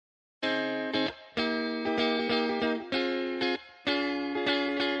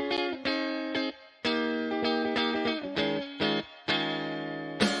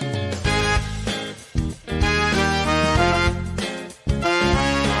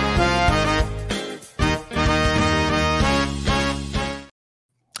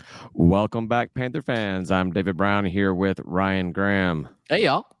Welcome back, Panther fans. I'm David Brown here with Ryan Graham. Hey,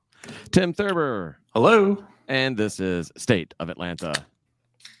 y'all. Tim Thurber. Hello. And this is State of Atlanta.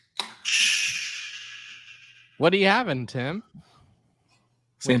 What are you having, Tim?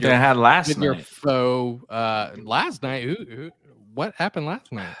 Same thing I had last With night. your foe last night. What happened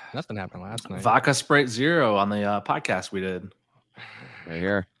last night? Nothing happened last night. Vodka Sprite Zero on the podcast we did. Right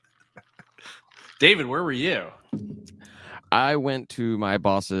here. David, where were you? I went to my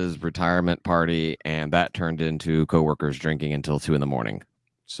boss's retirement party, and that turned into coworkers drinking until 2 a.m.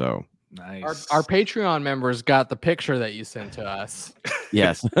 So Nice. Our Patreon members got the picture that you sent to us.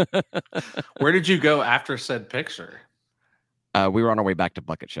 yes, Where did you go after said picture? we were on our way back to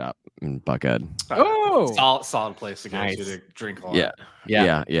Bucket Shop in Buckhead. Oh, solid place to go Nice. to drink a lot.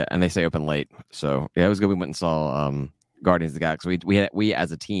 Yeah. And they stay open late. So yeah, it was good. We went and saw Guardians of the Galaxy. We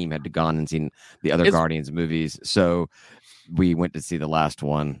as a team had gone and seen the other Guardians movies. So we went to see the last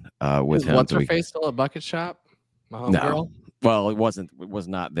one with him. What's her face still at Bucket Shop? My homegirl? Well, it was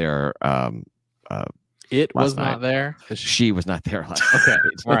not there. It was night. not there. She was not there last Okay. night.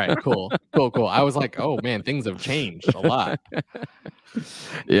 All right. Cool. I was like, oh man, things have changed a lot.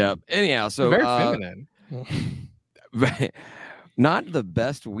 Yeah. Anyhow, so Very feminine. not the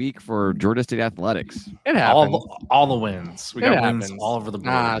best week for Georgia State athletics. It happens. All the wins. We It got wins happens. all over the board.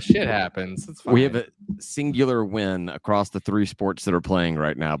 Nah, shit happens. It's fine. We have a singular win across the three sports that are playing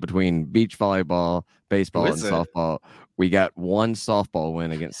right now between beach volleyball, baseball, Who and is it? softball. We got one softball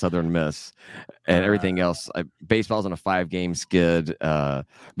win against Southern Miss, and everything else. Baseball's on a 5-game skid.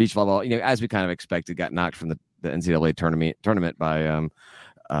 Beach volleyball, as we kind of expected, got knocked from the NCAA tournament by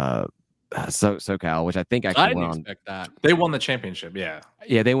SoCal, which I think I actually didn't went on. expect that. They won the championship. Yeah.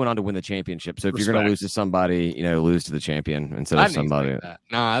 Yeah, they went on to win the championship. So if you're going to lose to somebody, lose to the champion instead I of didn't somebody. expect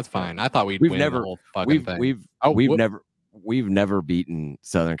that. No, that's fine. I thought we'd We've win never- the whole fucking thing. We've never beaten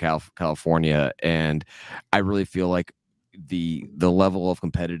Southern California, and I really feel like the level of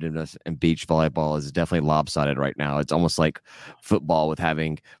competitiveness in beach volleyball is definitely lopsided right now. It's almost like football with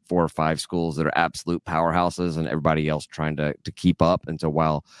having 4 or 5 schools that are absolute powerhouses and everybody else trying to keep up. And so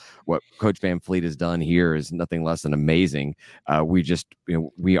while what Coach Van Fleet has done here is nothing less than amazing,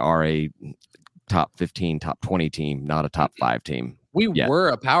 we are a top 15, top 20 team, not a top 5 team. We Yeah. were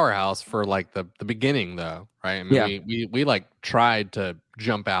a powerhouse for like the beginning though, right? I mean, we like tried to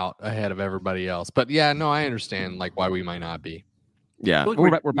jump out ahead of everybody else. But yeah, no, I understand like why we might not be. Yeah, I feel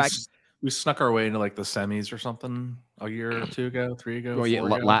like we're back. We snuck our way into like the semis or something a year or 2 ago, 3 ago. Well,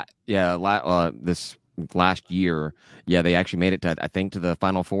 4 ago. this last year, they actually made it to, I think, to the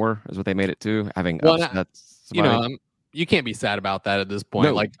Final Four is what they made it to, having Well, upset somebody. You can't be sad about that at this point.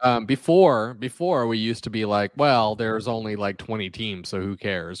 No. Like before we used to be like, well, there's only like 20 teams, so who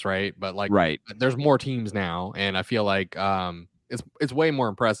cares, right? But like Right. there's more teams now, and I feel like it's way more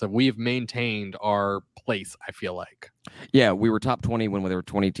impressive. We've maintained our place, I feel like. Yeah, we were top 20 when there were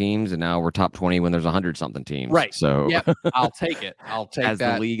 20 teams, and now we're top 20 when there's 100-something teams. Right. So Yeah, I'll take it. I'll take as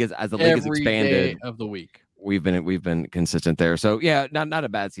that the league has every expanded, day of the week. we've been consistent there. So yeah, not a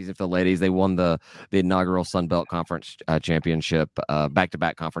bad season for the ladies. They won the inaugural Sun Belt Conference championship,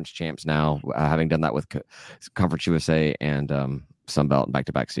 back-to-back conference champs now, having done that with Conference USA and Sun Belt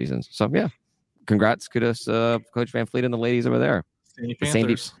back-to-back seasons. So yeah, congrats, kudos, Coach Van Fleet and the ladies over there, Sandy the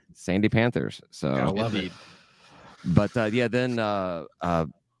Panthers. Sandy Panthers. So I love it. Indeed. but then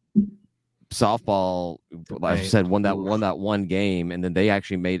softball, like I said, won that one game, and then they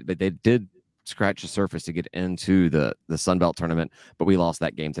actually they did scratch the surface to get into the Sun Belt tournament, but we lost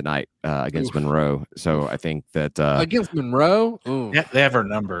that game tonight against Oof. Monroe. So I think that Against Monroe, ooh, Yeah, they have our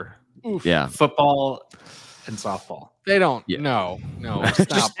number. oof. yeah, Football and softball. They don't. Yeah. No.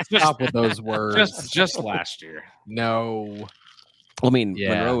 Stop with those words. Just last year. No. I mean, Yeah.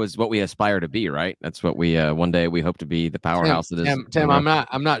 Monroe is what we aspire to be, right? That's what we one day we hope to be, the powerhouse that is. Tim, Monroe.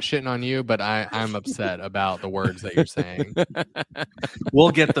 I'm not shitting on you, but I'm upset about the words that you're saying.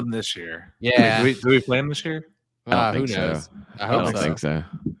 We'll get them this year. Yeah. Do we play them this year? I don't Who think so. knows? I I hope don't so. think so.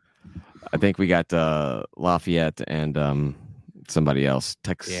 I think we got Lafayette and somebody else,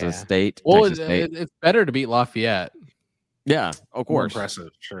 Texas Yeah. State. Well, Texas State. it's better to beat Lafayette. Yeah, of More course. impressive,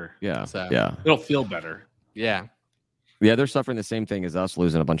 sure. Yeah, So- yeah. It'll feel better. Yeah. Yeah, they're suffering the same thing as us,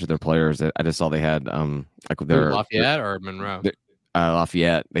 losing a bunch of their players. I just saw they had like Who, their Lafayette or Monroe?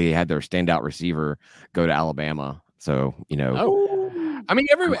 Lafayette. They had their standout receiver go to Alabama. So Oh, I mean,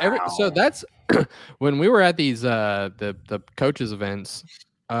 every so that's when we were at these the coaches events.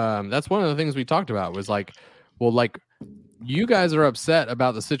 That's one of the things we talked about was like, well, like you guys are upset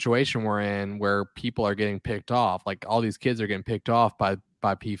about the situation we're in where people are getting picked off. Like all these kids are getting picked off by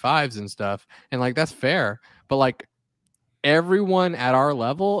P5s and stuff, and like that's fair, but like everyone at our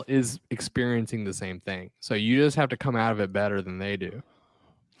level is experiencing the same thing. So you just have to come out of it better than they do.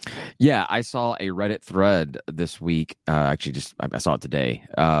 Yeah, I saw a Reddit thread this week. Actually, I saw it today,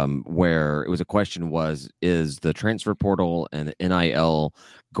 where it was a question: is the transfer portal and the NIL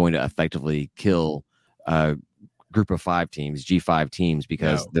going to effectively kill Group of 5 teams, G5 teams,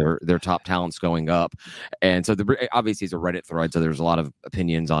 because their top talent's going up? And so obviously it's a Reddit thread, so there's a lot of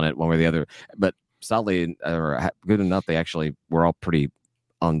opinions on it, one way or the other. But sadly, or good enough, they actually were all pretty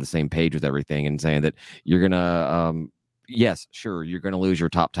on the same page with everything and saying that you're gonna. Yes, sure, you're going to lose your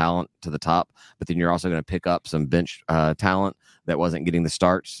top talent to the top, but then you're also going to pick up some bench talent that wasn't getting the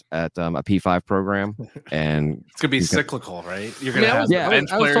starts at a P5 program, and it's going to be cyclical, right? You're going to have bench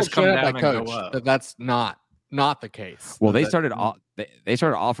players come down and go up. That's not the case. Well, they started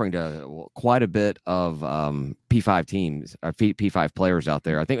offering to quite a bit of P5 teams, P5 players out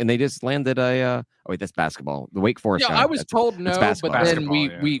there. I think, and they just landed a. Oh wait, that's basketball. The Wake Forest. Yeah, I was told no, but then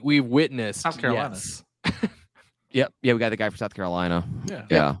we witnessed South Carolina. Yes. Yep. Yeah, we got the guy from South Carolina.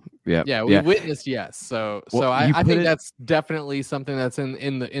 Yeah, we witnessed yes. So I think that's definitely something that's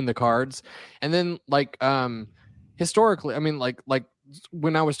in the cards. And then historically, I mean like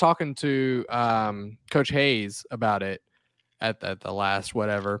when I was talking to Coach Hayes about it at the last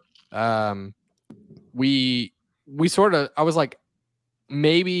whatever, we sort of, I was like,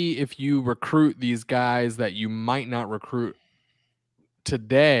 maybe if you recruit these guys that you might not recruit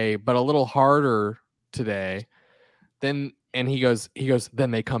today, but a little harder today, then, and he goes, then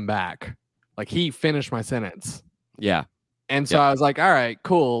they come back. Like, he finished my sentence. Yeah. And so I was like, all right,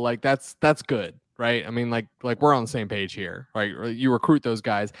 cool. Like, that's good. Right. I mean, like we're on the same page here, right? You recruit those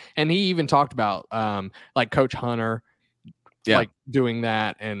guys. And he even talked about like Coach Hunter, like doing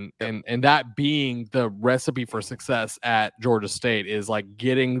that and that being the recipe for success at Georgia State is like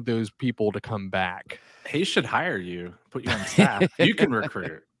getting those people to come back. He should hire you, put you on staff. You can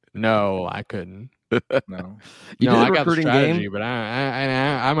recruit. No, I couldn't. No, I got the strategy, but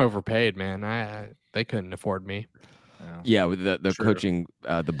I'm overpaid, man. They couldn't afford me. Yeah, with the coaching,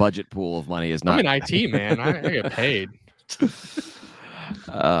 the budget pool of money is not. I'm in IT, man. I get paid.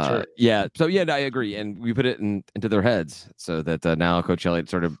 Yeah. So yeah, I agree, and we put it into their heads so that now Coach Elliott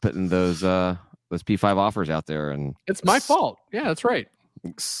started putting those P5 offers out there, and it's my fault. Yeah, that's right.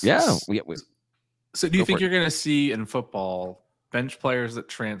 Yeah. So do you think you're going to see in football bench players that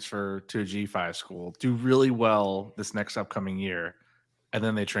transfer to a G5 school do really well this next upcoming year, and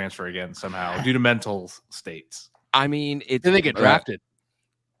then they transfer again somehow due to mental states? I mean, then they get drafted.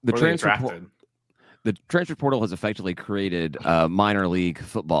 The transfer portal has effectively created minor league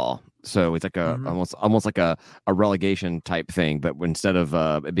football. So it's like almost like a relegation type thing, but instead of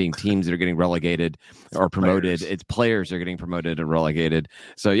it being teams that are getting relegated or promoted, it's players that are getting promoted and relegated.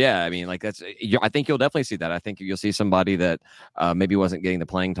 So yeah, I mean, like I think you'll definitely see that. I think you'll see somebody that maybe wasn't getting the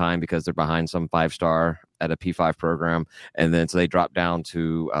playing time because they're behind some 5-star at a P5 program, and then so they drop down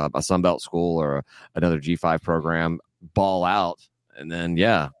to a Sunbelt school or another G5 program, ball out, and then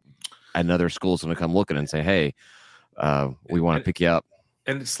another school's going to come looking and say, hey, we want to pick you up.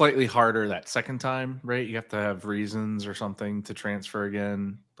 And it's slightly harder that second time, right? You have to have reasons or something to transfer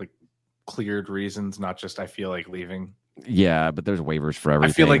again, like cleared reasons, not just I feel like leaving. Yeah, but there's waivers for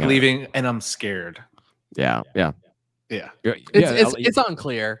everything. I feel like leaving and I'm scared. Yeah. It's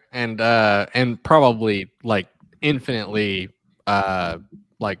unclear and probably like infinitely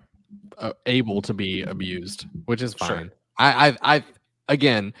able to be abused, which is fine. Sure.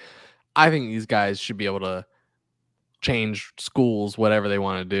 I think these guys should be able to change schools, whatever they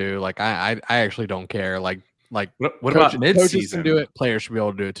want to do. Like I actually don't care. Like what about mid-season? Coaches can do it. Players should be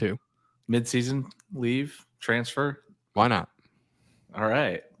able to do it too. Mid-season leave, transfer. Why not? All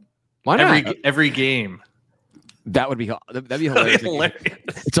right. Why not? Every game. That'd be hilarious.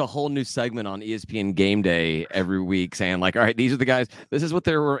 It's a whole new segment on ESPN Game Day every week saying like, all right, these are the guys. This is what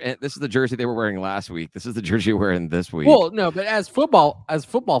they were. This is the jersey they were wearing last week. This is the jersey you're wearing this week. Well, no, but as football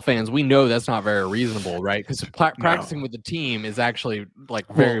fans, we know that's not very reasonable, right? Because practicing with the team is actually like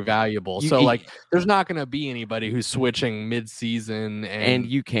very valuable. So like, there's not going to be anybody who's switching mid-season, and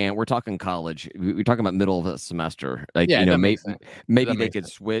you can't. We're talking college. We're talking about middle of the semester. Like maybe they could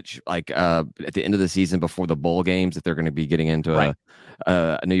switch like at the end of the season before the bowl games if they're going to be getting into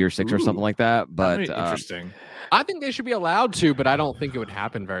a New Year's Six or something like that. But interesting. I think they should be allowed to, but I don't think it would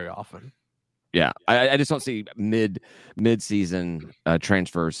happen very often. Yeah, I just don't see mid-season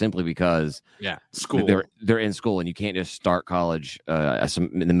transfers simply because school they're in school and you can't just start college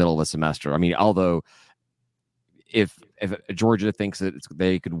in the middle of a semester. I mean, although if Georgia thinks that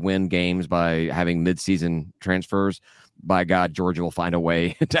they could win games by having midseason transfers, by God, Georgia will find a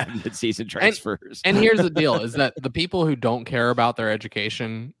way to have midseason transfers. And here's the deal: is that the people who don't care about their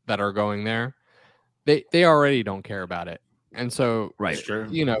education that are going there, they already don't care about it, and so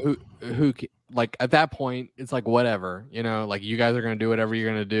you know who like at that point it's like whatever, you know, like you guys are gonna do whatever you're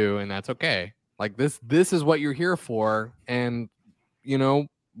gonna do, and that's okay. Like this is what you're here for, and you know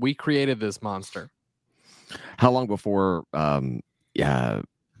we created this monster. How long before? Yeah,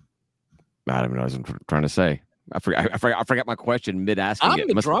 I don't know what I was trying to say. I forgot my question mid asking. I'm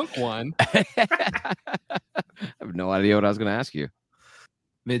the drunk one. I have no idea what I was going to ask you.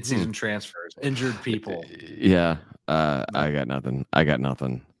 Mid-season transfers, injured people. Yeah, I got nothing. I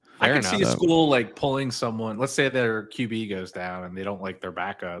can see a school like pulling someone. Let's say their QB goes down and they don't like their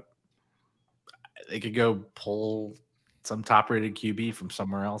backup. They could go pull some top-rated QB from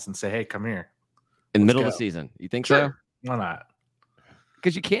somewhere else and say, "Hey, come here." In the middle of the season, you think so? Why not?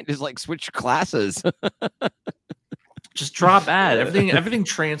 Because you can't just like switch classes. Just drop bad. Everything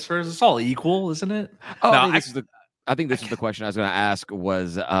transfers. It's all equal, isn't it? Oh, no, I think this is the question I was going to ask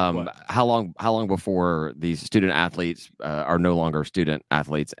was how long before these student athletes are no longer student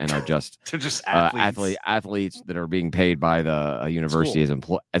athletes and are just they're just athletes that are being paid by the university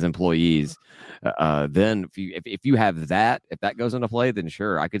as employees. Then if you have that, if that goes into play, then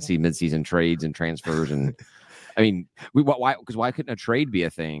sure, I could see midseason trades and transfers. And I mean, why couldn't a trade be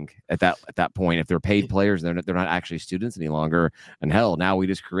a thing at that point if they're paid players? They're not actually students any longer. And hell, now we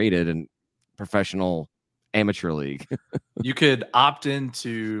just created a professional amateur league. You could opt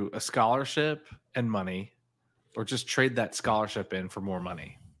into a scholarship and money, or just trade that scholarship in for more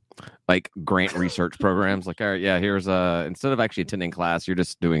money. Like grant research programs. Like, all right, yeah, here's instead of actually attending class, you're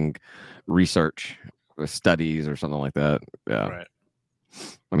just doing research studies or something like that. Yeah, right.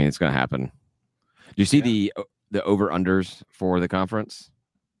 I mean, it's going to happen. Do you see the over unders for the conference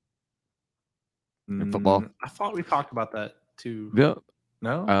in football? I thought we talked about that too. Yeah.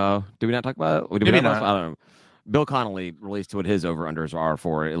 No. Did we not talk about it? Maybe not. I don't know. Bill Connolly released what his over unders are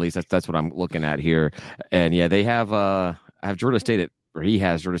for. At least that's what I'm looking at here. And yeah, they have Georgia State he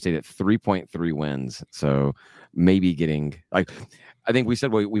has Georgia State at 3.3 wins. So maybe getting like, I think we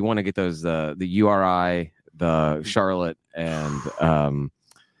said we want to get those the URI, the Charlotte, and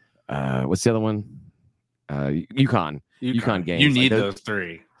what's the other one? UConn games. You need those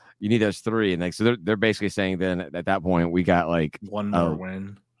three. You need those three, and like so, they're basically saying then at that point we got like one more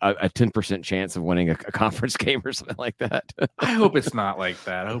win, a 10% chance of winning a conference game or something like that. I hope it's not like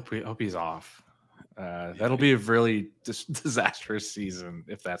that. I hope he's off. That'll be a really disastrous season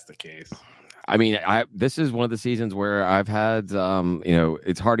if that's the case. I mean, this is one of the seasons where I've had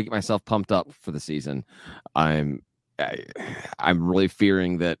it's hard to get myself pumped up for the season. I'm really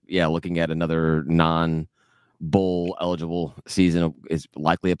fearing that looking at another non-bowl eligible season is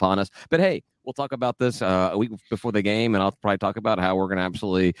likely upon us. But hey, we'll talk about this a week before the game, and I'll probably talk about how we're going to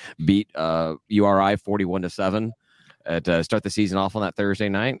absolutely beat URI 41-7 to start the season off on that Thursday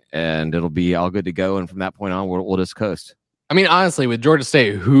night, and it'll be all good to go. And from that point on, we'll just coast. I mean, honestly, with Georgia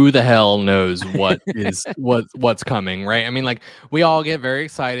State, who the hell knows what is what's coming, right? I mean, like we all get very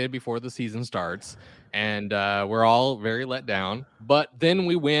excited before the season starts. And we're all very let down, but then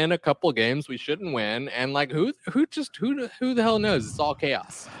we win a couple of games we shouldn't win, and like who the hell knows? It's all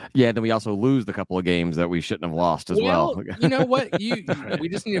chaos. Yeah, then we also lose the couple of games that we shouldn't have lost as well. You know what? We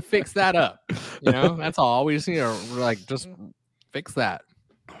just need to fix that up. You know, that's all. We just need to just fix that.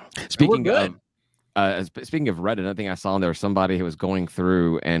 Speaking of Reddit, another thing I saw in there, somebody who was going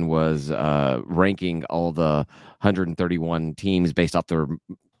through and was ranking all the 131 teams based off their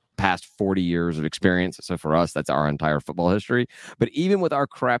past 40 years of experience. So for us, that's our entire football history. But even with our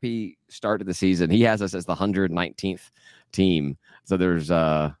crappy start to the season, he has us as the 119th team. So there's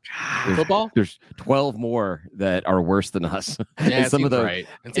football. There's 12 more that are worse than us. Yeah, some of those. Right.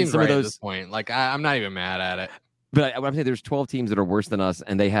 It seems right at this point. Like I'm not even mad at it. But I'm saying there's 12 teams that are worse than us,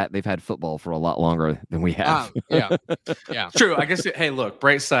 and they've had football for a lot longer than we have. Yeah. True. I guess. Hey, look,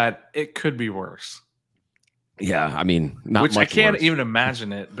 bright side. It could be worse. Yeah, I mean, not which much I can't worse. even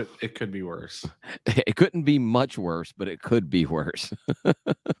imagine it, but it could be worse. It couldn't be much worse, but it could be worse. I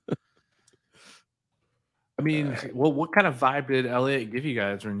mean, well, what kind of vibe did Elliott give you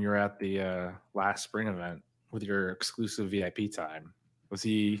guys when you were at the last spring event with your exclusive VIP time? Was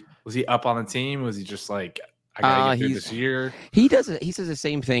he up on the team? Was he just like, I gotta get through this year? He says the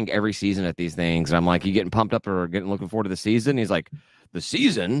same thing every season at these things. And I'm like, you getting pumped up or looking forward to the season? He's like, the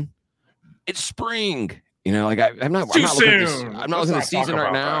season? It's spring. You know, like I'm not looking at the season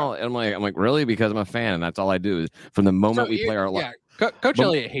right now. And I'm like, really? Because I'm a fan, and that's all I do is from the moment we play our life. Coach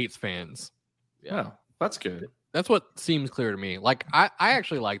Elliott hates fans. Yeah, that's good. seems clear to me. Like I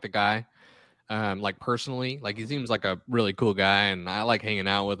actually like the guy. Like personally, like he seems like a really cool guy, and I like hanging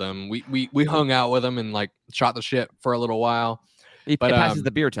out with him. We hung out with him and like shot the shit for a little while. It passes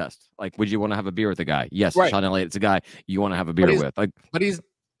the beer test. Like, would you want to have a beer with a guy? Yes, right. Sean Elliott, it's a guy you want to have a beer with. Like, but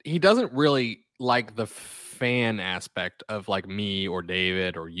he doesn't really like the fan aspect of like me or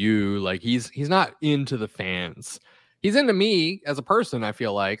David or you. Like he's not into the fans. He's into me as a person. I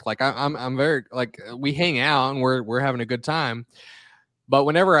feel like I'm very like we hang out and we're having a good time. But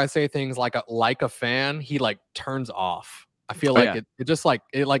whenever I say things like a fan, he like turns off. I feel like it just like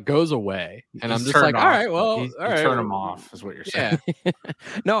it like goes away, and I'm just like, all right, well, all right, turn him off is what you're saying. Yeah.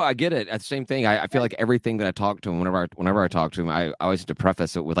 No, I get it. It's the same thing. I feel like everything that I talk to him, whenever I talk to him, I always have to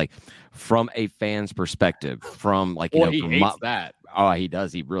preface it with like from a fan's perspective, from like he hates that. Oh, he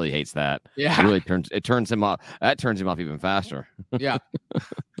does. He really hates that. Yeah, it really turns him off. That turns him off even faster. Yeah,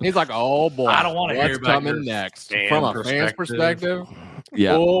 he's like, oh boy, I don't want to hear what's coming next from a fan's perspective.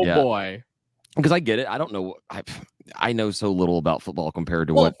 Yeah. Oh boy. Because I get it. I don't know. I know so little about football compared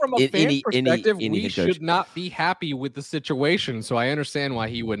to what from a fan perspective, any we should not be happy with the situation. So I understand why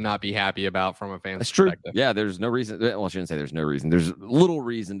he would not be happy about from a fan's perspective. True. Yeah, there's no reason. Well, I shouldn't say there's no reason. There's little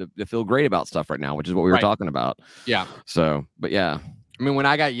reason to feel great about stuff right now, which is what we were talking about. Yeah. So, but yeah. I mean, when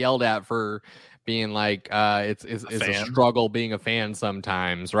I got yelled at for being like, it's a struggle being a fan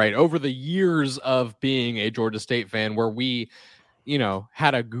sometimes, right? Over the years of being a Georgia State fan, where we,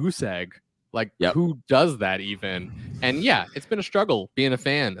 had a goose egg. Like, who does that even? And yeah, it's been a struggle being a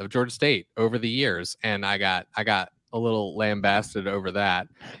fan of Georgia State over the years. And I got a little lambasted over that,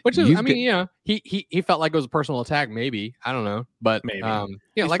 which is, he felt like it was a personal attack. Maybe, I don't know, but maybe,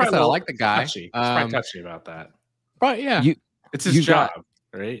 like I said, I like the guy. He's probably touchy about that. But yeah, it's his job,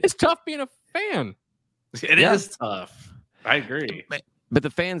 right? It's tough being a fan. It is tough. I agree. But the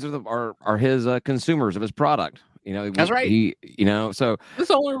fans are his consumers of his product. That's right. So that's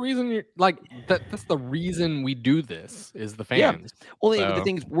the only reason you're like that's the reason we do this is the fans. Yeah. Well, the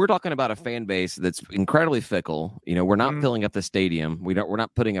thing is, we're talking about a fan base that's incredibly fickle. We're not filling up the stadium. We're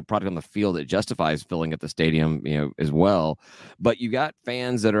not putting a product on the field that justifies filling up the stadium, as well. But you got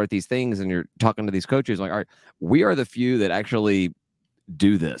fans that are at these things, and you're talking to these coaches like, all right, we are the few that actually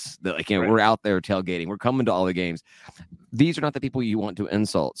do this. That like, we're out there tailgating. We're coming to all the games. These are not the people you want to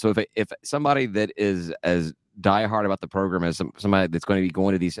insult. So if somebody that is as diehard about the program as somebody that's going to be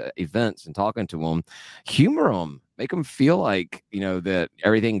going to these events and talking to them, humor them, make them feel like that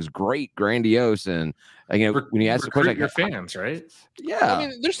everything's great, grandiose, and when you ask the question, your fans, right? Yeah, I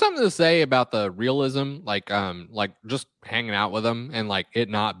mean, there's something to say about the realism, like just hanging out with them and like it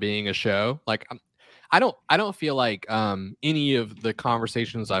not being a show. Like, I don't feel like any of the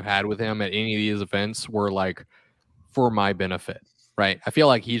conversations I've had with him at any of these events were like for my benefit, right? I feel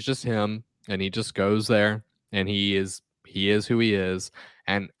like he's just him, and he just goes there. And he is who he is,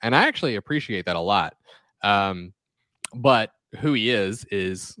 and I actually appreciate that a lot. But who he is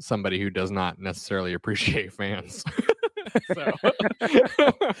somebody who does not necessarily appreciate fans.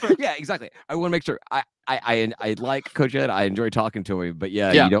 Yeah, exactly. I want to make sure I like Coach Ed. I enjoy talking to him, but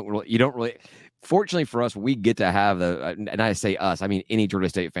you don't really. Fortunately for us, we get to have and I say us, I mean any Georgia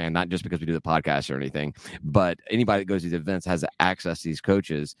State fan, not just because we do the podcast or anything, but anybody that goes to these events has access to these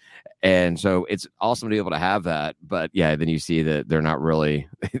coaches. And so it's awesome to be able to have that. But yeah, then you see that they're not really,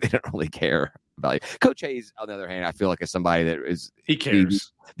 they don't really care about it. Coach Hayes, on the other hand, I feel like is somebody that is, he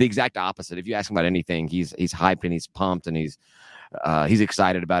cares. The exact opposite. If you ask him about anything, he's hyped and he's pumped and he's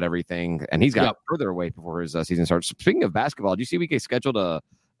excited about everything. And he's got further away before his season starts. Speaking of basketball, do you see we get scheduled a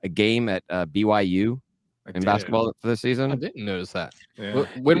game at BYU in basketball for this season? I didn't notice that. Yeah.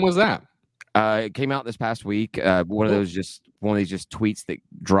 When was that? It came out this past week. One of these tweets that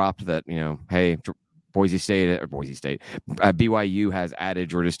dropped that, hey, Boise State, BYU has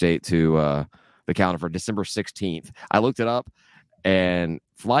added Georgia State to the calendar for December 16th. I looked it up, and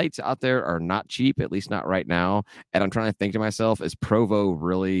flights out there are not cheap, at least not right now. And I'm trying to think to myself, is Provo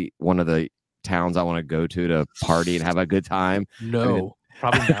really one of the towns I want to go to party and have a good time? No.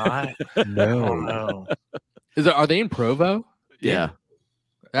 Probably not. No. Are they in Provo? Yeah.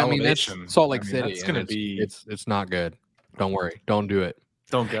 I mean, that's Salt Lake City. It's gonna be. It's not good. Don't worry. Don't do it.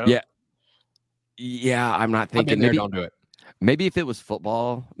 Don't go. Yeah. I'm not thinking. Maybe don't do it. Maybe if it was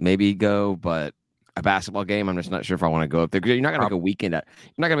football, maybe go. But a basketball game, I'm just not sure if I want to go up there. Because you're not gonna make a weekend out.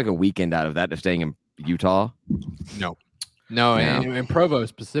 You're not gonna make a weekend out of that. Just staying in Utah. No, and Provo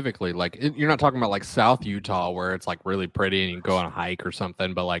specifically, like you're not talking about like South Utah where it's like really pretty and you can go on a hike or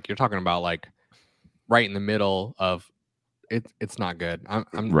something, but like you're talking about like right in the middle of it. It's not good. I'm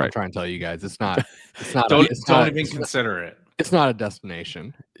trying to tell you guys, it's not. Don't even consider it. It's not a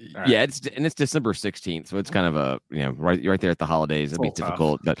destination. Right. Yeah, it's December 16th, so it's kind of a right there at the holidays. It'd be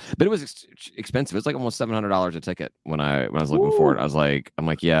difficult, but it was expensive. It's like almost $700 a ticket when I was looking for it. I'm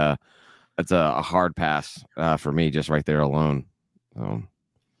like, yeah, that's a hard pass for me just right there alone.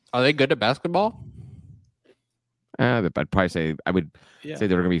 Are they good at basketball? I'd probably say say they're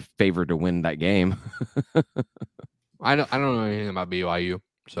going to be favored to win that game. I don't know anything about BYU,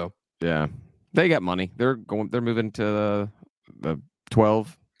 so yeah, they got money. They're moving to the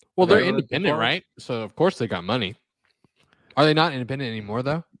 12. Well, they're independent, right? So of course they got money. Are they not independent anymore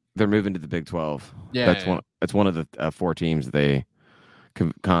though? They're moving to the Big 12. Yeah, that's one of the 4 teams they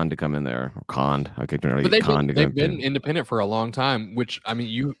conned to come in there. Or conned. I can't remember. But they've been independent for a long time. Which I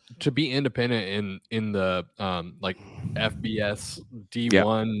mean, to be independent in the like FBS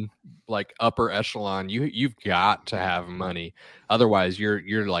D1 like upper echelon, you've got to have money. Otherwise,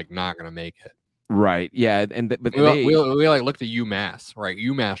 you're like not gonna make it. Right. Yeah. And but we like looked at UMass, right?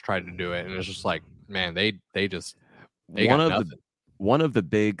 UMass tried to do it, and it's just like, man, they got nothing. One of the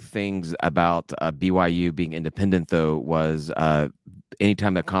big things about BYU being independent, though, was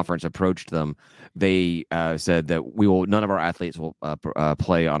anytime a conference approached them, they said that none of our athletes will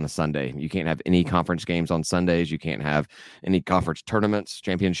play on a Sunday. You can't have any conference games on Sundays. You can't have any conference tournaments,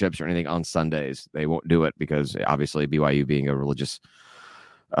 championships, or anything on Sundays. They won't do it because obviously BYU being a religious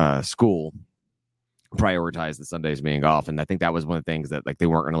school prioritize the Sundays being off, and I think that was one of the things that like they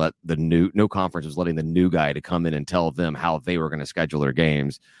weren't going to let no conference was letting the new guy to come in and tell them how they were going to schedule their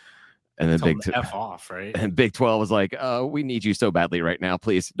games. And then F off, right? And Big 12 was like, we need you so badly right now.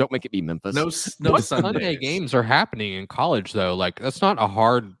 Please don't make it be Memphis. No Sunday games are happening in college though. Like that's not a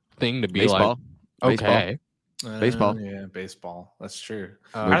hard thing to be baseball. Like. Okay. Baseball. Yeah, baseball. That's true.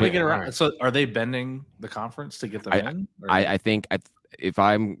 How do they get around? Right. So are they bending the conference to get them in? I think if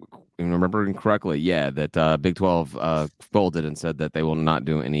I'm remembering correctly, that Big 12 folded and said that they will not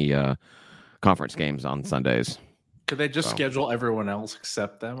do any conference games on Sundays. Could they just schedule everyone else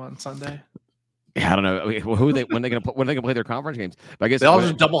except them on Sunday? Yeah, I don't know. When are they gonna play their conference games? But I guess they all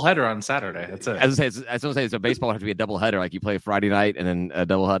just doubleheader on Saturday. That's it. As I say, so baseball would have to be a doubleheader. Like you play Friday night and then a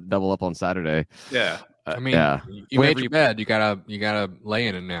double up on Saturday. Yeah, I mean, you made your bed. You gotta lay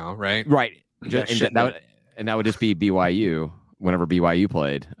in it now, right? Right. And that would just be BYU. Whenever BYU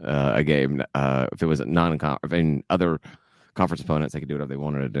played a game, if it was other conference opponents, they could do whatever they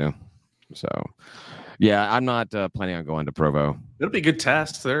wanted to do. So, yeah, I'm not planning on going to Provo. It'll be a good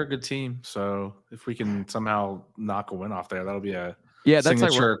test. They're a good team. So if we can somehow knock a win off there, that'll be a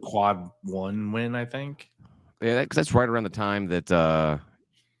signature quad 1 win, I think. Yeah, because that's right around the time that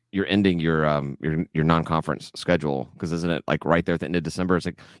you're ending your non-conference schedule. Because isn't it like right there at the end of December? It's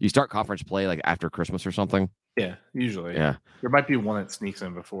like you start conference play like after Christmas or something. Yeah, usually. Yeah. There might be one that sneaks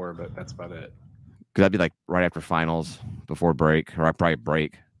in before, but that's about it. Because that'd be like right after finals, before break, or probably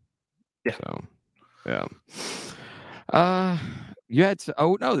break. Yeah. So, yeah. You had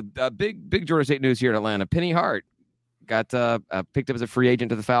big Georgia State news here in Atlanta. Penny Hart got picked up as a free agent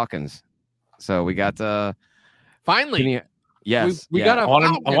to the Falcons. So we got finally. Penny, yes, we got. I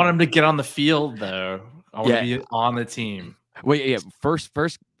want him to get on the field though. I want to be on the team. Wait, yeah. First,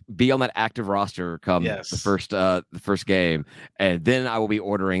 be on that active roster come the first game, and then I will be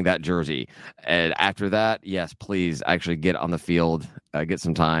ordering that jersey. And after that, yes, please actually get on the field, get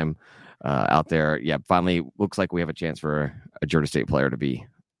some time out there. Yeah, finally looks like we have a chance for a Georgia State player to be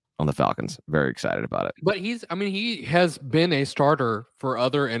on the Falcons. Very excited about it. But he has been a starter for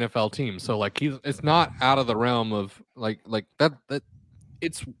other NFL teams, so like it's not out of the realm of like that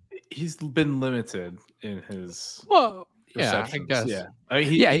he's been limited in his yeah, I guess. Yeah. I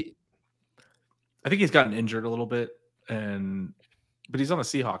think he's gotten injured a little bit, but he's on the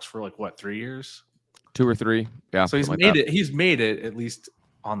Seahawks for 3 years? 2 or 3. Yeah. So he's made it. He's made it at least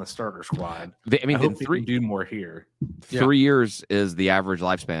on the starter squad. I hope he can do more here. 3 years is the average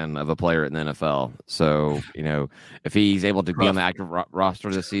lifespan of a player in the NFL. So, if he's able to be on the active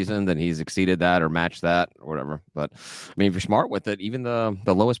roster this season, then he's exceeded that or matched that or whatever. But I mean, if you're smart with it, even the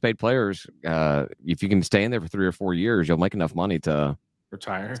lowest paid players, if you can stay in there for 3 or 4 years, you'll make enough money to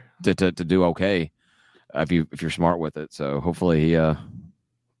retire to do okay if you're smart with it. So hopefully he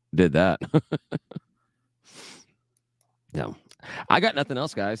did that. No, I got nothing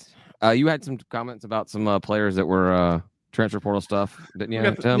else, guys. You had some comments about some players that were transfer portal stuff, didn't you?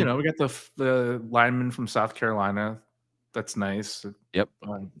 We got the lineman from South Carolina. That's nice. Yep,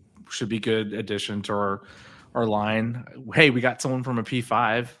 should be good addition to our line. Hey, we got someone from a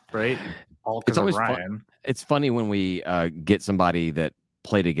P5, right? It's always Ryan. It's funny when we get somebody that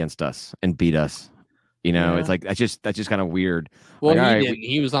played against us and beat us. It's like that's just kind of weird. Well,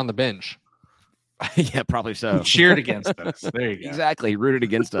 he was on the bench. Yeah, probably so. He cheered against us. There you go. Exactly. He rooted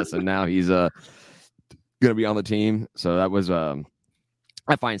against us, and now he's going to be on the team. So that was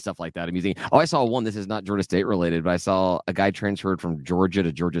I find stuff like that amusing. Oh, I saw one. This is not Georgia State related, but I saw a guy transferred from Georgia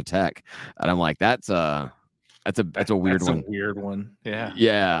to Georgia Tech, and I'm like, that's a weird one. A weird one. Yeah.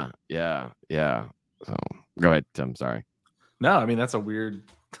 Yeah. So go ahead, Tim. Sorry. No, I mean that's a weird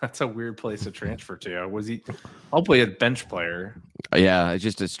place to transfer to. Was he? Hopefully a bench player. Yeah, it's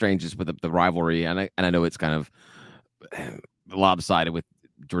just strange just with the rivalry, and I know it's kind of lopsided with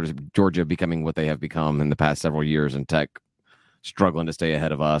Georgia becoming what they have become in the past several years, and Tech struggling to stay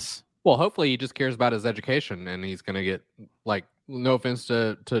ahead of us. Well, hopefully he just cares about his education, and he's going to get, like, no offense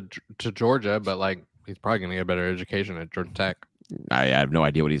to Georgia, but like he's probably going to get a better education at Georgia Tech. I have no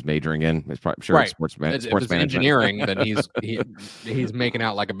idea what he's majoring in. It's probably right. It's sports management. If it's engineering, then he's making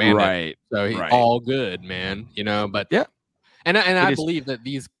out like a bandit. Right. So he's all good, man. You know, but yeah. And I believe that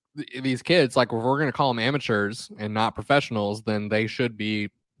these kids, like, if we're going to call them amateurs and not professionals, then they should be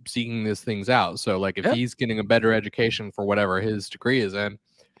seeking these things out. So, like, if he's getting a better education for whatever his degree is in,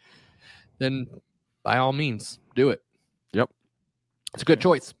 then by all means, do it. Yep. It's a good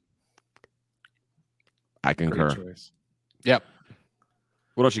choice. I concur. Yep.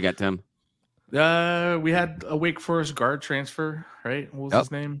 What else you got, Tim? We had a Wake Forest guard transfer, right? What was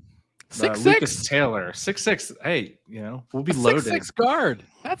his name? 6'6". Lucas Taylor, 6'6". Hey, we'll be loaded. 6'6" guard.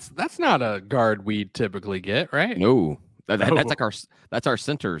 That's not a guard we typically get, right? No. That's like our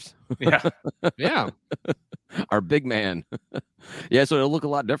centers. Yeah. Yeah. Our big man. Yeah, so it'll look a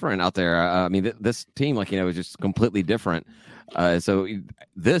lot different out there. I mean, this team, like, is just completely different. So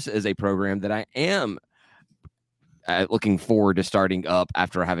this is a program that I am looking forward to starting up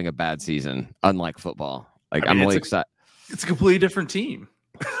after having a bad season, unlike football. Like, I'm really excited. It's a completely different team.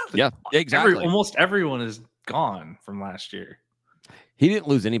 Yeah, exactly. Almost everyone is gone from last year. He didn't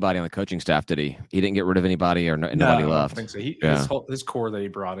lose anybody on the coaching staff, did he? He didn't get rid of anybody, or nobody left. I don't think so. His core that he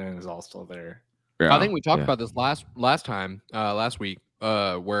brought in is all still there. Yeah. I think we talked about this last week,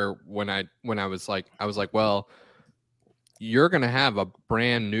 where when I was like, well, you're gonna have a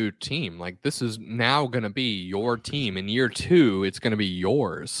brand new team. Like, this is now gonna be your team. In year 2, it's gonna be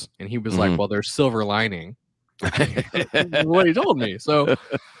yours. And he was like, well, there's silver lining. What he told me. So,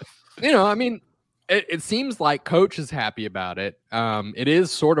 I mean, it seems like coach is happy about it. It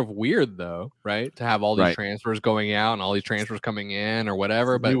is sort of weird, though, right? To have all these transfers going out and all these transfers coming in or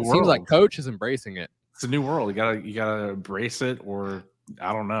whatever. But it seems like coach is embracing it. It's a new world. You gotta embrace it, or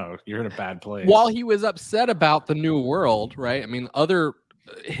I don't know. You're in a bad place. While he was upset about the new world, right? I mean,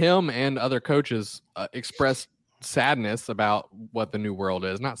 him and other coaches expressed sadness about what the new world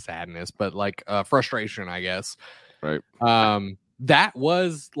is. Not sadness, but like frustration, I guess. Right. That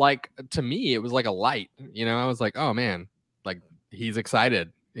was like, to me, it was like a light. I was like, oh man, like, he's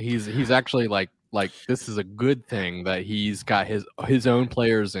excited. He's actually like this is a good thing that he's got his own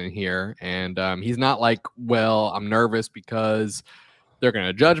players in here, and he's not like, well, I'm nervous because they're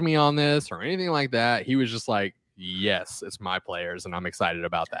gonna judge me on this or anything like that. He was just like, yes, it's my players, and I'm excited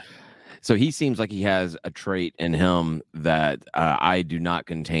about that. So he seems like he has a trait in him that I do not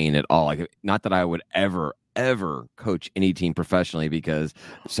contain at all. Like, not that I would ever coach any team professionally, because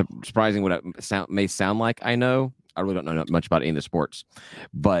surprising what it may sound like, I really don't know much about any of the sports,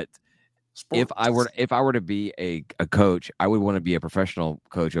 but if I were to be a coach, I would want to be a professional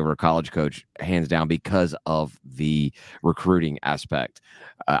coach over a college coach, hands down, because of the recruiting aspect.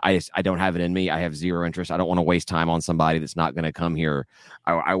 I don't have it in me. I have zero interest. I don't want to waste time on somebody that's not going to come here.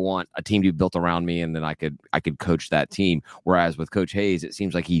 I want a team to be built around me, and then I could coach that team. Whereas with Coach Hayes, it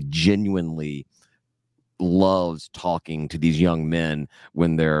seems like he genuinely loves talking to these young men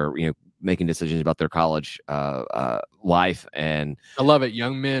when they're making decisions about their college life. And I love it.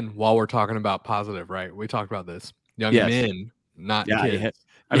 Young men, while we're talking about positive, right? We talked about this. Young men, not kids. Yeah.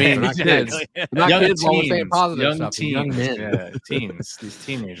 I mean, not kids. Not young kids while we're teens, saying positive young stuff. teens, Young men. Yeah, teens, these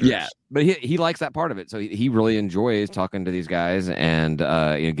teenagers. Yeah, but he likes that part of it. So he really enjoys talking to these guys and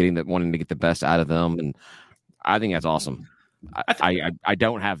wanting to get the best out of them. And I think that's awesome. I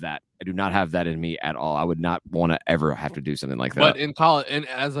don't have that. I do not have that in me at all. I would not want to ever have to do something like that. But in college, and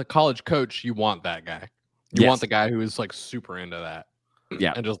as a college coach, you want that guy. You want the guy who is like super into that.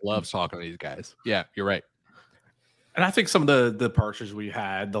 Yeah. And just loves talking to these guys. Yeah, you're right. And I think some of the departures we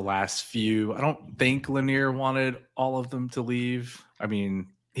had the last few, I don't think Lanier wanted all of them to leave. I mean,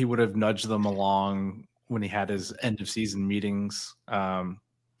 he would have nudged them along when he had his end of season meetings.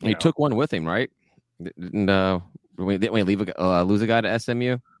 He took one with him, right? Didn't we lose a guy to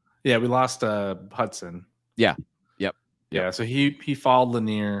SMU? Yeah, we lost Hudson. Yeah. Yeah, so he followed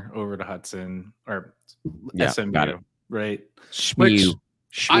Lanier over to Hudson or SMU, got it. right? Which,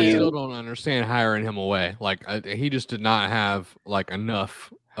 I still don't understand hiring him away. Like he just did not have like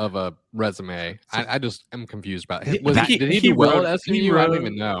enough of a resume. I just am confused about him. Did he do well at SMU? I don't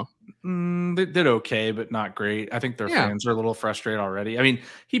even know. They did okay, but not great. I think their fans are a little frustrated already. I mean,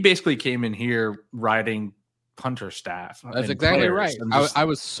 he basically came in here riding punter staff. That's exactly right. I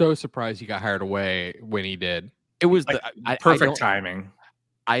was so surprised he got hired away when he did. It was like, perfect timing.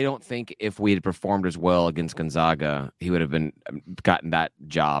 I don't think if we had performed as well against Gonzaga, he would have gotten that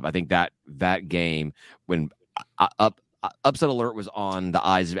job. I think that game when upset alert was on the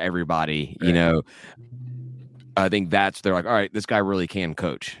eyes of everybody, right. You know, I think they're like, all right, this guy really can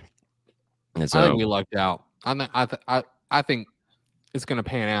coach. And so, I think we lucked out. I think it's going to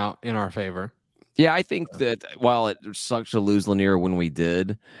pan out in our favor. Yeah, I think that while it sucks to lose Lanier when we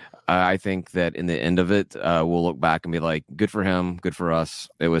did, I think that in the end of it, we'll look back and be like, good for him, good for us.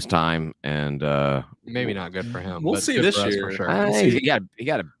 It was time, and maybe not good for him. We'll see this year. For sure. He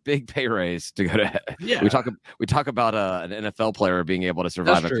got a big pay raise to go to. Yeah. We talk about an NFL player being able to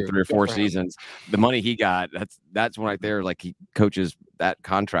survive after 3 or 4 seasons. The money he got, that's one right there. Like he coaches that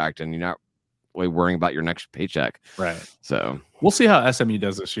contract, and you're not really worrying about your next paycheck. Right. So we'll see how SMU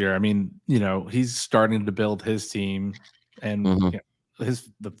does this year. I mean, you know, he's starting to build his team, and you know,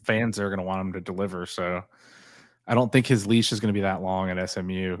 the fans are going to want him to deliver. So I don't think his leash is going to be that long at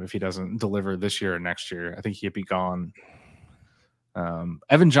SMU if he doesn't deliver this year or next year. I think he'd be gone.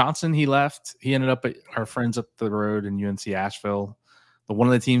 Evan Johnson, he left. He ended up at our friends up the road in UNC Asheville. One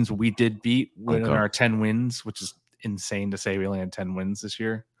of the teams we did beat with our 10 wins, which is insane to say we only had 10 wins this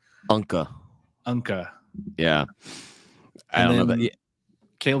year. Unca. Yeah. I don't know that. Yeah.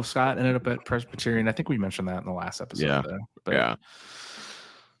 Caleb Scott ended up at Presbyterian. I think we mentioned that in the last episode. Yeah.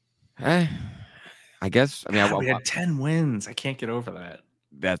 Yeah. I guess. I mean, we had 10 wins. I can't get over that.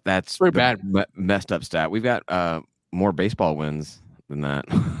 That's pretty bad. Messed up stat. We've got more baseball wins than that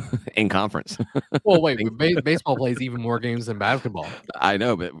in conference. Well, wait. Baseball plays even more games than basketball. I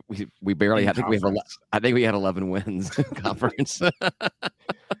know, but we barely. I think we had 11 wins in conference.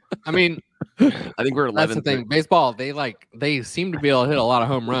 I mean, I think we're 11. That's the thing. Baseball, they seem to be able to hit a lot of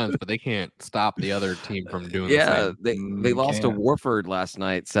home runs, but they can't stop the other team from doing. Yeah, they lost to Warford last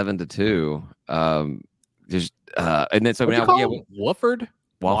night, 7-2. And then so now Wofford.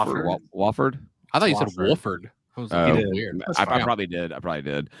 Wofford. I thought you said Wolford. I was weird. I probably did.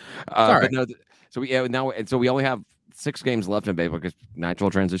 But no, so we only have 6 games left in baseball because natural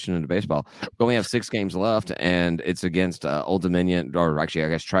transition into baseball. We only have 6 games left, and it's against Old Dominion, or actually, I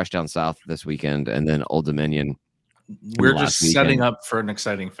guess Trashtown South this weekend, and then Old Dominion. We're just setting up for an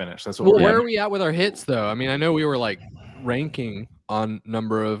exciting finish. That's what. Where are we at with our hits, though? I mean, I know we were like ranking on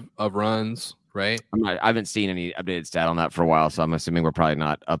number of runs, right? I haven't seen any updated stat on that for a while, so I'm assuming we're probably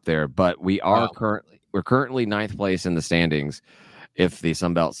not up there. But we are currently 9th place in the standings, if the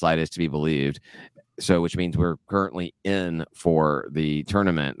Sunbelt site is to be believed. So, which means we're currently in for the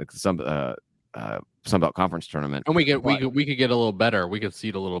tournament, the Sunbelt Conference tournament, and we could get a little better. We could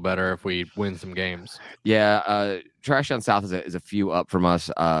seed a little better if we win some games. Yeah, Trashtown South is a few up from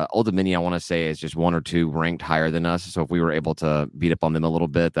us. Old Dominion, I want to say, is just 1 or 2 ranked higher than us. So if we were able to beat up on them a little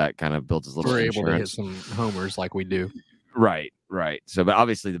bit, that kind of builds us a little. We're able to hit some homers like we do. Right. So, but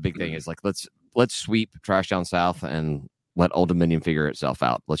obviously the big thing is like let's sweep Trashtown South and let Old Dominion figure itself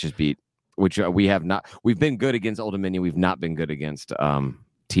out. Let's just beat. Which we have not. We've been good against Old Dominion. We've not been good against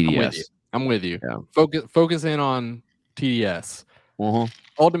TDS. I'm with you. Yeah. Focus in on TDS. Old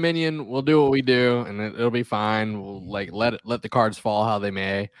Dominion, we'll do what we do, and it'll be fine. We'll let the cards fall how they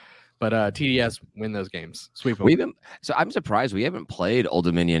may. But TDS win those games. Sweep them. So I'm surprised we haven't played Old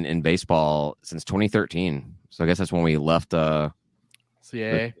Dominion in baseball since 2013. So I guess that's when we left.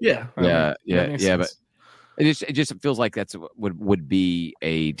 CAA. Yeah. But. It just feels like that's would be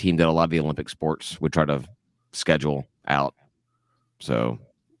a team that a lot of the Olympic sports would try to schedule out. So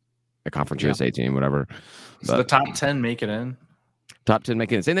a Conference USA team, whatever. So the top 10 make it in. Top 10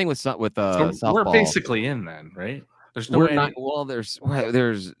 make it in. Same thing with softball. We're basically in then, right? There's no way. Well, there's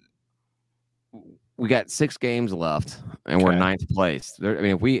we got 6 games left, and we're 9th place. I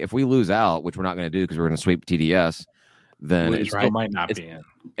mean, if we lose out, which we're not going to do because we're going to sweep TDS, then it might not be in.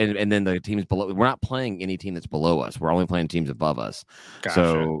 And then the teams below, we're not playing any team that's below us. We're only playing teams above us.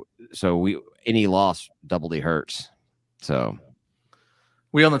 Gotcha. So any loss doubly hurts. So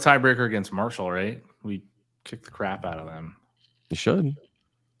we on the tiebreaker against Marshall, right? We kicked the crap out of them. You should.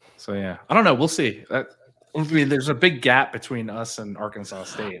 So yeah, I don't know. We'll see. I mean, there's a big gap between us and Arkansas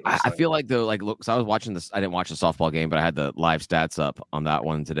State. I feel like though, look, because I was watching this. I didn't watch the softball game, but I had the live stats up on that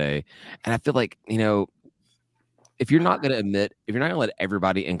one today, and I feel like if you're not going to let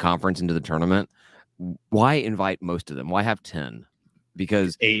everybody in conference into the tournament, why invite most of them? Why have 10?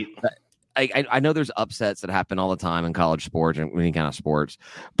 because 8. I know there's upsets that happen all the time in college sports and any kind of sports,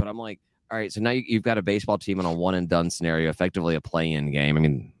 but I'm like, all right, so now you've got a baseball team in a one and done scenario, effectively a play-in game. I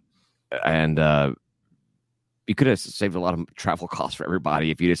mean, and you could have saved a lot of travel costs for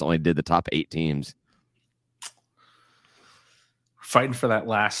everybody if you just only did the top 8 teams. Fighting for that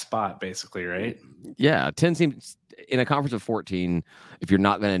last spot, basically, right? Yeah, 10 seems in a conference of 14. If you're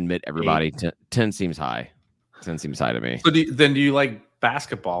not going to admit everybody, 10 seems high. 10 seems high to me. So do you like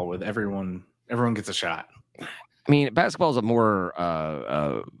basketball with everyone? Everyone gets a shot. I mean, basketball is a more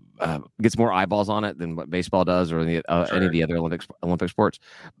gets more eyeballs on it than what baseball does or any of the other Olympic sports.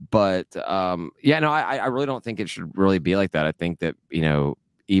 But I really don't think it should really be like that. I think that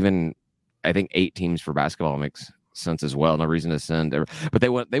even I think 8 teams for basketball makes sense as well. No reason to send, but they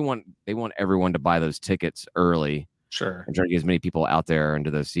want everyone to buy those tickets early. Sure, and try to get as many people out there into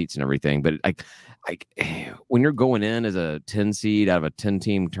those seats and everything. But when you're going in as a 10 seed out of a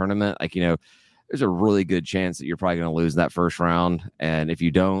 10-team tournament, there's a really good chance that you're probably going to lose that first round. And if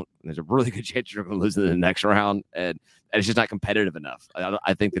you don't, there's a really good chance you're going to lose in the next round. And it's just not competitive enough.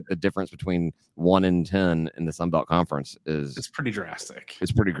 I think that the difference between 1 and 10 in the Sun Belt Conference it's pretty drastic.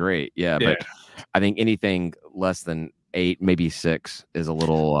 It's pretty great. Yeah. But I think anything less than 8, maybe 6 is a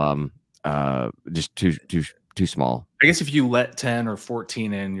little just too small. I guess if you let 10 or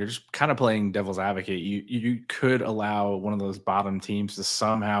 14 in, you're just kind of playing devil's advocate. You could allow one of those bottom teams to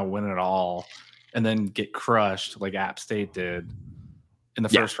somehow win it all and then get crushed like App State did in the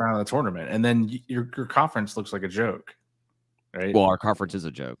first round of the tournament. And then your conference looks like a joke, right? Well, our conference is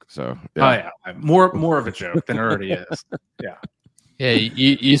a joke. So more of a joke than it already is. Yeah. Yeah,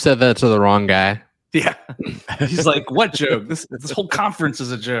 you said that to the wrong guy. Yeah. He's like, what joke? This whole conference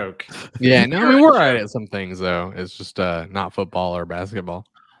is a joke. Yeah, no, I mean, we're right at some things, though. It's just not football or basketball.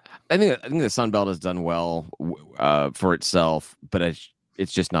 I think the Sun Belt has done well for itself, but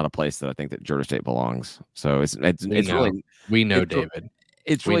it's just not a place that I think that Georgia State belongs. So we know, David.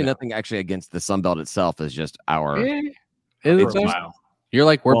 It's really nothing actually against the Sun Belt itself. It's just our. You're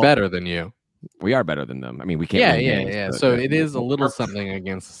like, we're better than you. We are better than them. I mean, we can't. Yeah. So it is a little something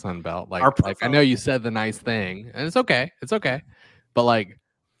against the Sun Belt. Like I know you said the nice thing, and it's okay. It's okay. But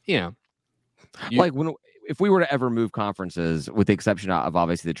if we were to ever move conferences, with the exception of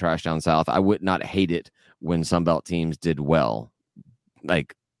obviously the trash down south, I would not hate it when Sun Belt teams did well,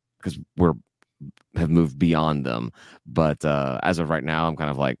 because have moved beyond them. But as of right now, I'm kind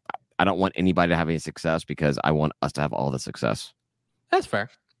of like, I don't want anybody to have any success because I want us to have all the success. That's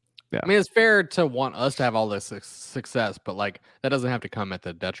fair. Yeah. I mean, it's fair to want us to have all this success, but that doesn't have to come at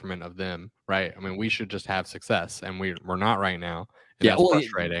the detriment of them, right? I mean, we should just have success, and we're not right now. And that's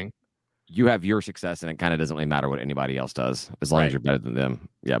frustrating. You have your success, and it kind of doesn't really matter what anybody else does, as long as you're better than them.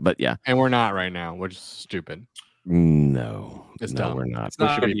 Yeah, but yeah. And we're not right now, which is stupid. No, it's dumb. We're not. It's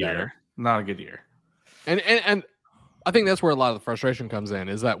not a good year. Not a good year. And I think that's where a lot of the frustration comes in,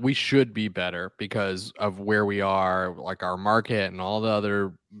 is that we should be better because of where we are, like our market and all the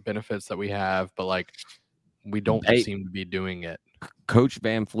other benefits that we have, but we don't seem to be doing it. Coach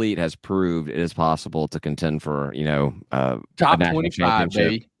Van Fleet has proved it is possible to contend for, top 25,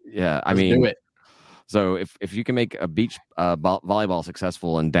 baby. Yeah, Let's do it. So if you can make a beach volleyball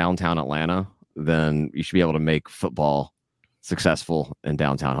successful in downtown Atlanta, then you should be able to make football successful in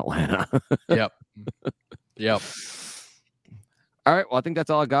downtown Atlanta. Yep. All right. Well, I think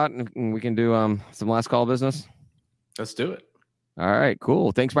that's all I got, and we can do some last call business. Let's do it. All right.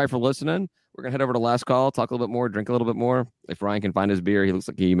 Cool. Thanks, everybody, for listening. We're gonna head over to last call, talk a little bit more, drink a little bit more. If Ryan can find his beer, he looks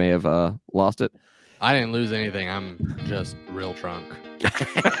like he may have lost it. I didn't lose anything. I'm just real drunk.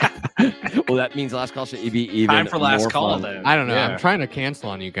 Well, that means last call should be even time for last call. Fun. Then I don't know. Yeah. I'm trying to cancel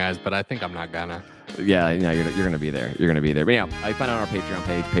on you guys, but I think I'm not gonna. Yeah, you're gonna be there. You're gonna be there. But yeah, I find out on our Patreon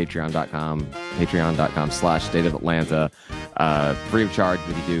page, patreon.com/State of Atlanta. Free of charge.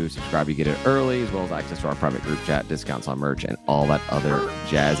 If you do subscribe, you get it early, as well as access to our private group chat, discounts on merch, and all that other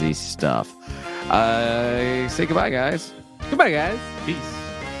jazzy stuff. Say goodbye, guys. Goodbye, guys. Peace.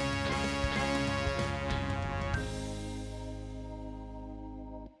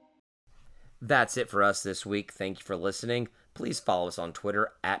 That's it for us this week. Thank you for listening. Please follow us on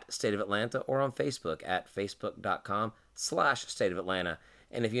Twitter @State of Atlanta or on Facebook at facebook.com/State of Atlanta.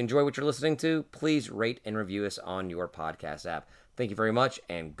 And if you enjoy what you're listening to, please rate and review us on your podcast app. Thank you very much,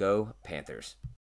 and go Panthers.